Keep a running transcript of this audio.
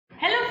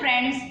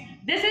friends,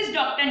 this is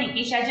Dr.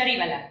 Nikisha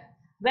Jariwala.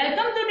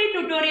 Welcome to the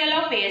tutorial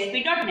of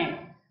ASP.NET.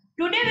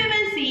 Today we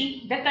will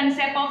see the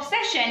concept of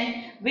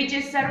session, which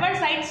is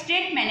server-side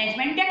state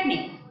management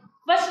technique.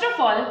 First of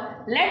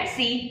all, let's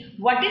see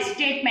what is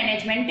state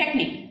management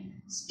technique.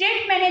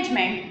 State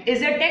management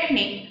is a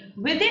technique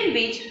within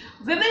which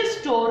we will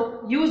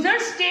store user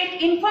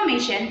state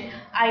information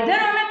either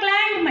on a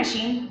client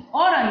machine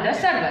or on the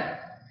server.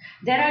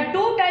 There are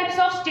two types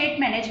of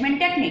state management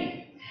technique.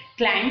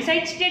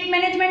 Client-side state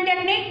management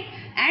technique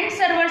and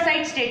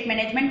server-side state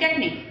management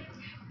technique.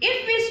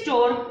 If we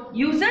store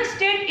user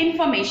state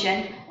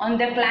information on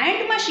the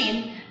client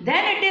machine,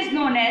 then it is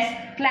known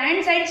as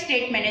client-side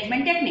state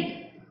management technique.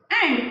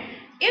 And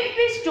if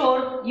we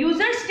store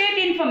user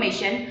state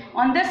information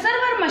on the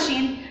server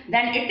machine,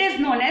 then it is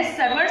known as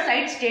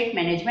server-side state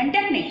management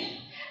technique.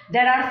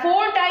 There are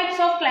four types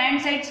of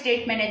client-side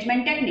state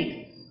management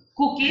technique: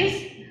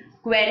 cookies,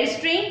 query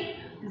string,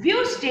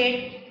 view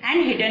state,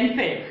 and hidden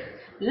field.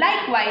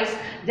 Likewise,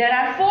 there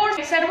are four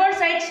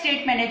server-side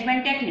state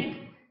management technique: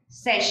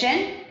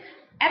 session,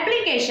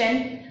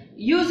 application,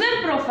 user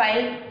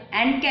profile,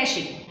 and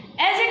caching.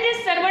 As it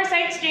is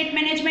server-side state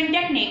management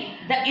technique,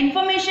 the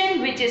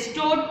information which is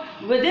stored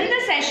within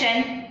the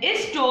session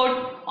is stored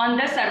on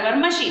the server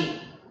machine.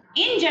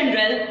 In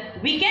general,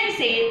 we can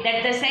say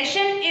that the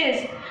session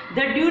is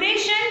the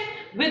duration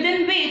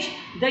within which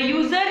the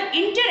user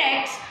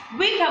interacts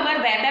with our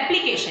web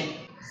application.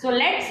 So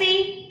let's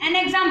see an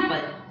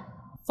example.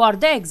 For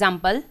the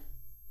example,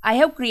 I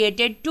have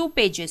created two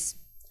pages,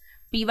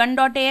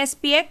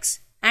 p1.aspx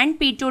and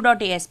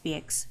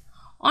p2.aspx.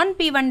 On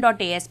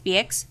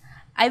p1.aspx,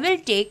 I will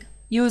take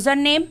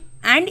username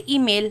and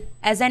email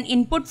as an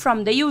input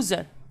from the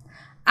user.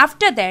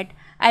 After that,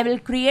 I will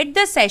create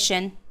the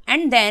session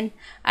and then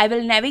I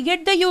will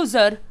navigate the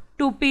user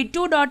to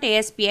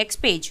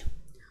p2.aspx page.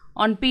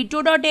 On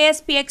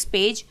p2.aspx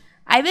page,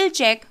 I will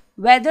check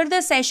whether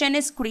the session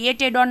is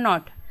created or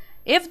not.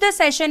 If the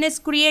session is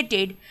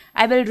created,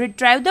 I will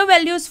retrieve the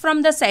values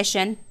from the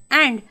session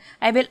and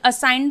I will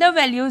assign the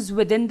values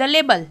within the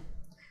label.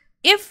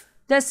 If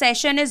the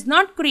session is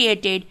not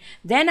created,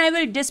 then I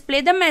will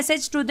display the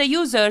message to the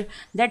user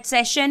that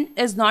session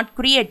is not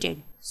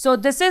created. So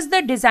this is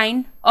the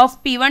design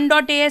of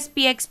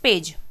p1.aspx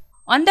page.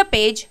 On the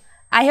page,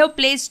 I have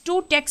placed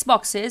two text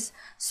boxes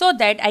so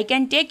that I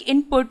can take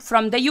input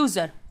from the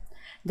user.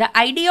 The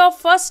ID of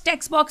first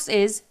text box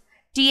is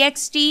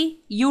txt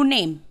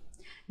uname.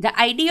 The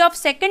ID of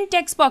second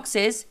text box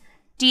is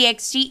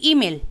txt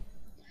email.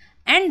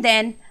 And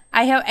then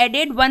I have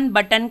added one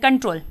button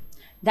control.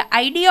 The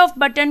ID of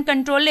button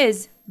control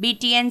is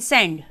btn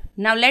send.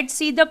 Now let's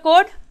see the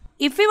code.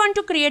 If we want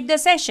to create the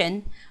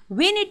session,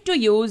 we need to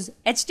use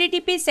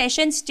HTTP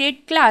session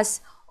state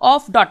class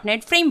of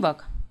 .NET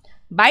Framework.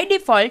 By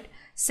default,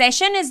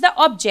 session is the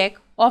object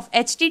of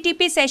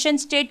HTTP session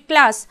state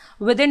class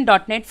within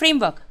 .NET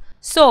Framework.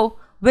 So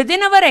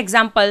within our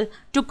example,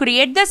 to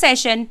create the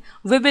session,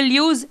 we will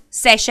use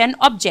session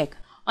object.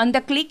 On the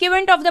click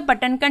event of the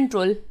button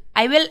control,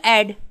 I will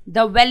add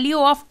the value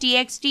of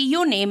txt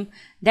uname,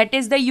 that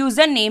is the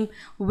username,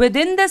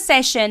 within the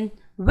session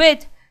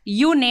with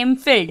uname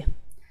field.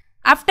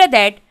 After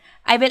that,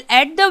 I will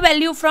add the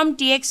value from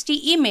txt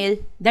email,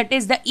 that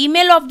is the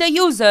email of the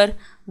user,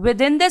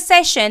 within the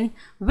session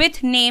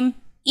with name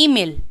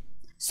email.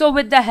 So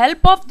with the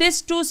help of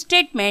these two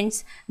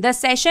statements, the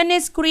session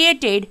is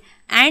created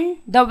and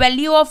the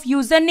value of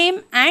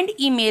username and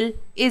email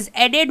is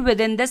added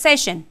within the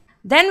session.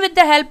 Then with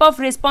the help of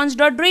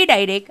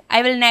response.redirect,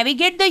 I will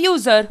navigate the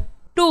user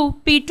to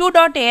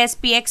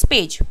p2.aspx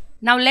page.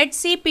 Now let's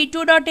see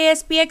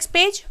p2.aspx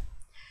page.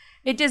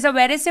 It is a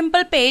very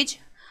simple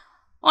page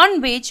on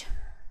which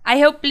I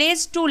have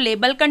placed two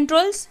label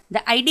controls.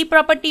 The ID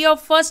property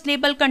of first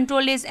label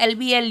control is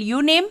lbl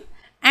uname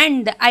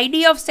and the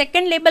ID of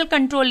second label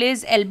control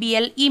is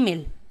lbl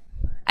email.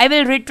 I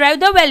will retrieve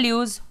the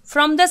values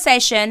from the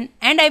session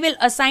and I will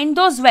assign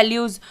those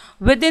values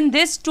within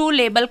this two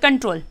label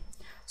control.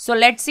 So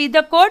let's see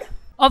the code.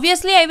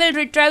 Obviously, I will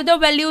retrieve the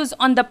values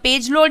on the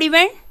page load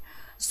event.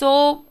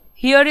 So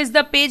here is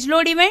the page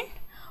load event.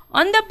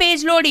 On the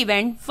page load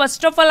event,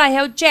 first of all, I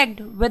have checked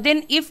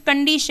within if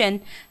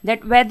condition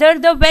that whether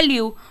the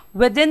value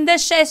within the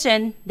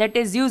session, that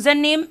is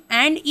username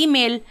and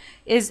email,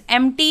 is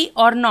empty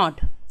or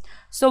not.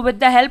 So with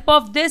the help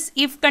of this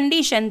if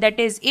condition, that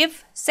is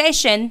if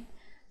session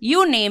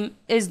uname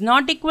is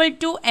not equal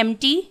to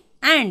empty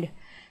and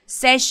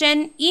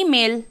session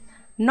email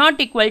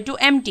not equal to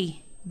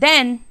empty,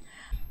 then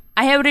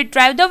I have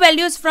retrieved the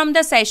values from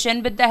the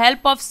session with the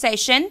help of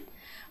session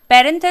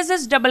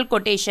parenthesis double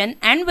quotation,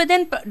 and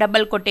within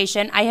double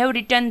quotation I have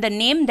written the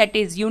name, that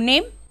is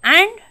uname,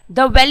 and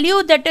the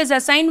value that is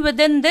assigned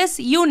within this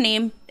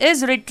uname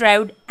is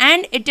retrieved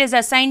and it is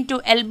assigned to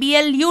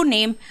lbl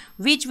uname,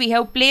 which we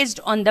have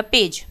placed on the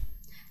page.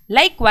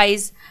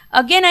 Likewise,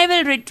 again I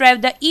will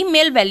retrieve the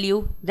email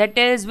value, that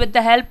is with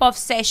the help of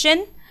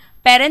session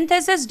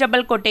parenthesis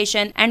double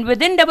quotation, and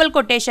within double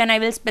quotation I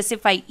will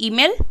specify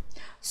email.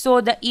 So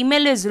the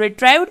email is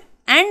retrieved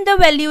and the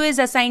value is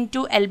assigned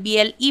to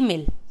LBL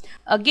email,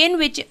 again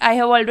which I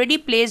have already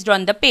placed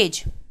on the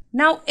page.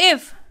 Now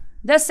if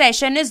the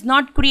session is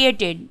not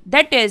created,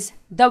 that is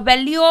the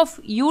value of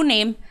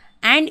uname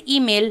and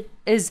email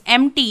is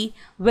empty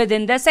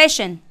within the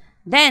session,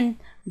 then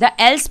the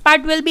else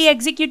part will be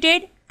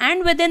executed,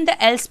 and within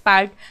the else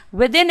part,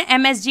 within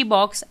MSG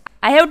box,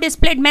 I have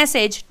displayed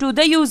message to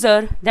the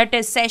user that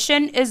is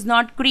session is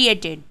not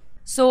created.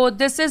 So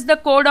this is the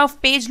code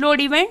of page load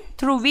event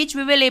through which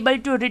we will able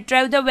to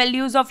retrieve the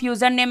values of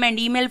username and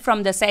email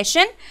from the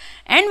session,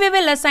 and we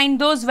will assign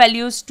those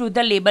values to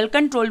the label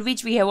control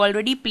which we have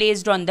already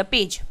placed on the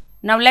page.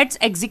 Now let's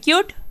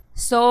execute.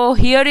 So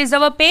here is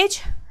our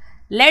page.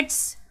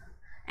 Let's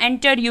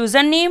enter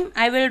username.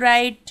 I will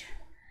write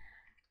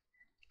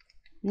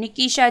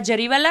Nikisha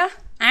Jariwala,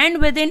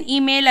 and within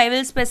email I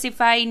will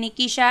specify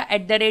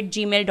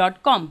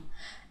nikisha@gmail.com,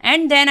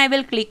 and then I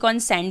will click on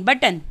send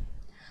button.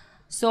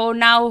 So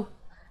now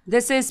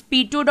this is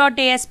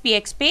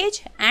p2.aspx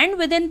page, and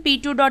within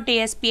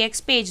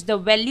p2.aspx page the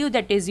value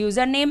that is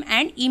username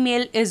and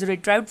email is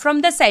retrieved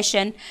from the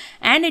session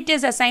and it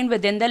is assigned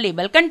within the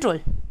label control.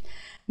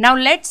 Now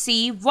let's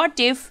see what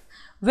if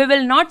we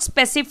will not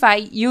specify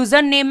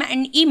username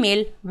and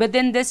email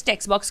within this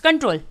text box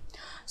control.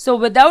 So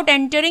without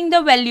entering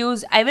the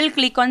values, I will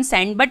click on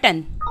send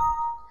button.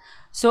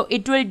 So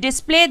it will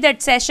display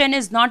that session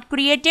is not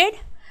created.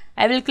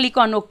 I will click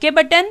on OK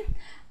button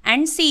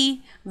and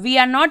see we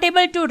are not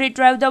able to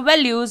retrieve the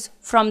values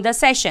from the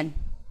session.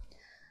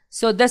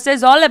 So this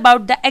is all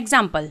about the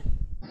example.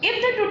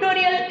 If the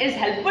tutorial is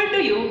helpful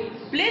to you,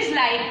 please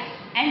like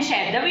and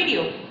share the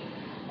video.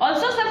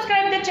 Also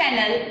subscribe the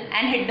channel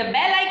and hit the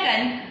bell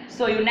icon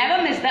so you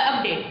never miss the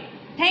update.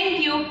 Thank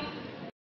you.